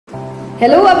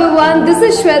Hello everyone, this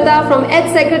is Shweta from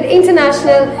Ed.Sacred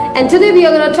International, and today we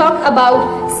are going to talk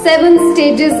about 7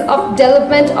 stages of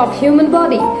development of human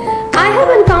body. I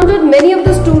have encountered many of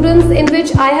the students in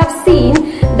which I have seen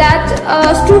that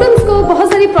students को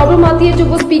बहुत सारी problem आती है जो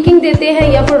वो speaking देते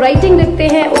हैं या फिर राइटिंग लिखते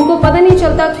हैं, उनको पता नहीं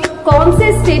चलता कौन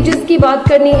से स्टेजेस की बात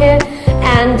करनी है,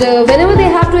 and whenever they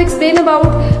have to explain about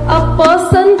a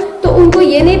person तो उनको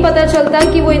ये नहीं पता चलता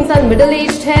कि वो इंसान मिडिल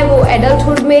एज्ड है, वो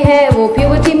एडल्टहुड में है, वो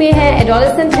प्यूबर्टी में है,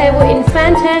 एडोलेसेंट है, वो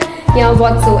इन्फेंट है या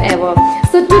व्हाटसोएवर।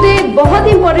 सो टुडे बहुत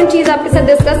ही इंपॉर्टेंट चीज आपके साथ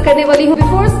डिस्कस करने वाली हूँ।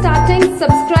 Before starting,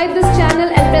 subscribe this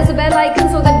channel and press the bell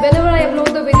icon so that whenever I upload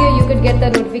the video you can get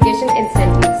the notification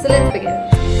instantly. So let's begin.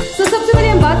 सो सबसे पहले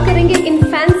हम बात करेंगे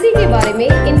इन्फेंसी के बारे में।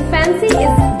 Infancy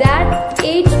is that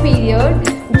as period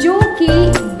जो कि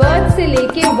बर्थ से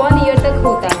लेके 1 ईयर तक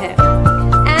होता है,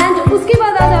 एंड उसके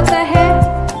बाद आ जाता है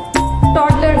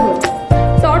टॉडलरहुड।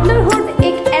 टॉडलरहुड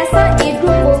एक ऐसा एज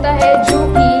ग्रुप होता है जो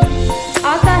कि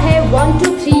आता है 1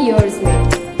 to 3 इयर्स में,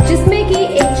 जिसमें कि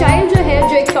एक चाइल्ड जो है,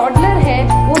 जो एक टॉडलर है,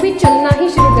 वो भी चलना ही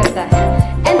शुरू करता है।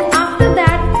 And after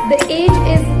that the age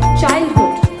is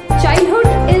childhood.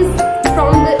 Childhood is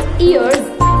from the years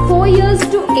 4 years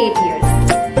to 8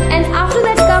 years, and after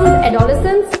that comes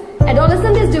adolescence.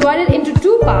 Adolescence is divided into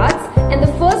 2 parts, and the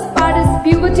first part is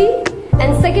puberty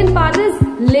and second part is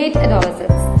late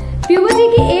adolescence. Puberty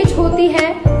की as होती है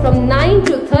from 9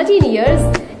 to 13 years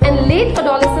and late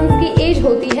adolescence की as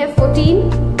होती है 14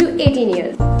 to 18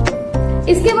 years.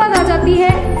 इसके बाद आ जाती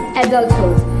है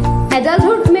adulthood.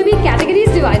 Adulthood में भी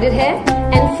categories divided है,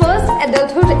 and first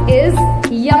adulthood is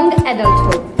young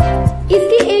adulthood.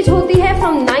 इसकी एज होती है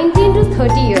from 19 to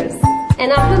 30 years.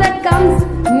 And after that comes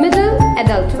middle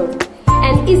adulthood,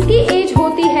 and इसकी एज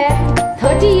होती है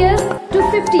 30 years to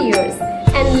 50 years,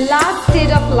 and last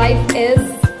stage of life is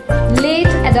late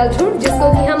adulthood,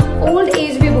 जिसको कि हम old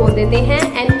age भी बोल देते हैं,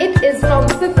 and it is from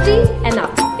 50 and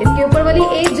up. इसके ऊपर वाली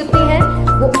एज जितनी है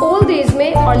वो old age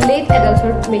में और late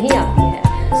adulthood में ही आती है.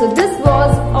 So this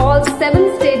was all 7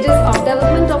 stages of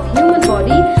development of human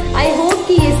body. I hope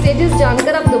कि ये stages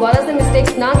जानकर आप दोबारा से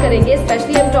mistakes ना करेंगे.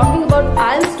 Especially I'm talking about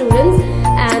IELTS students,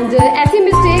 and ऐसी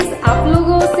mistakes आप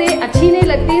लोगों से अच्छी नहीं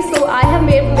लगती. So I have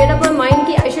made up my mind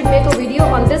कि I should make a video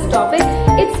on this topic.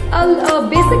 It's a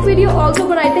basic video also,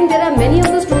 but I think there are many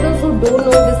of the students who don't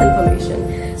know this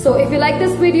information. So if you like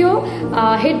this video,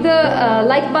 hit the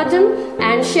like button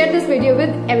and share this video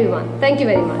with everyone. Thank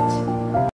you very much.